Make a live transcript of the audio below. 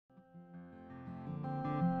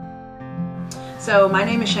So my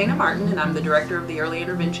name is Shana Martin, and I'm the Director of the Early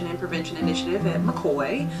Intervention and Prevention Initiative at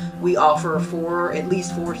MCCOY. We offer at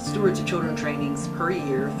least four Stewards of Children trainings per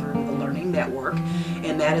year through the Learning Network,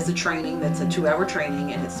 and that is a training that's a 2-hour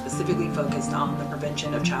training, and it's specifically focused on the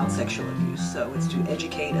prevention of child sexual abuse. So it's to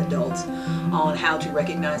educate adults on how to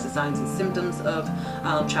recognize the signs and symptoms of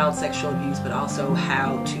child sexual abuse, but also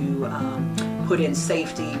how to put in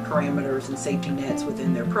safety parameters and safety nets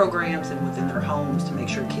within their programs and within their homes to make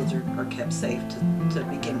sure kids are kept safe to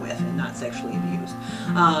begin with and not sexually abused.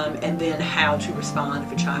 And then how to respond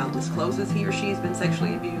if a child discloses he or she has been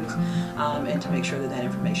sexually abused, and to make sure that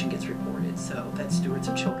information gets reported. So that's Stewards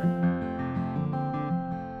of Children.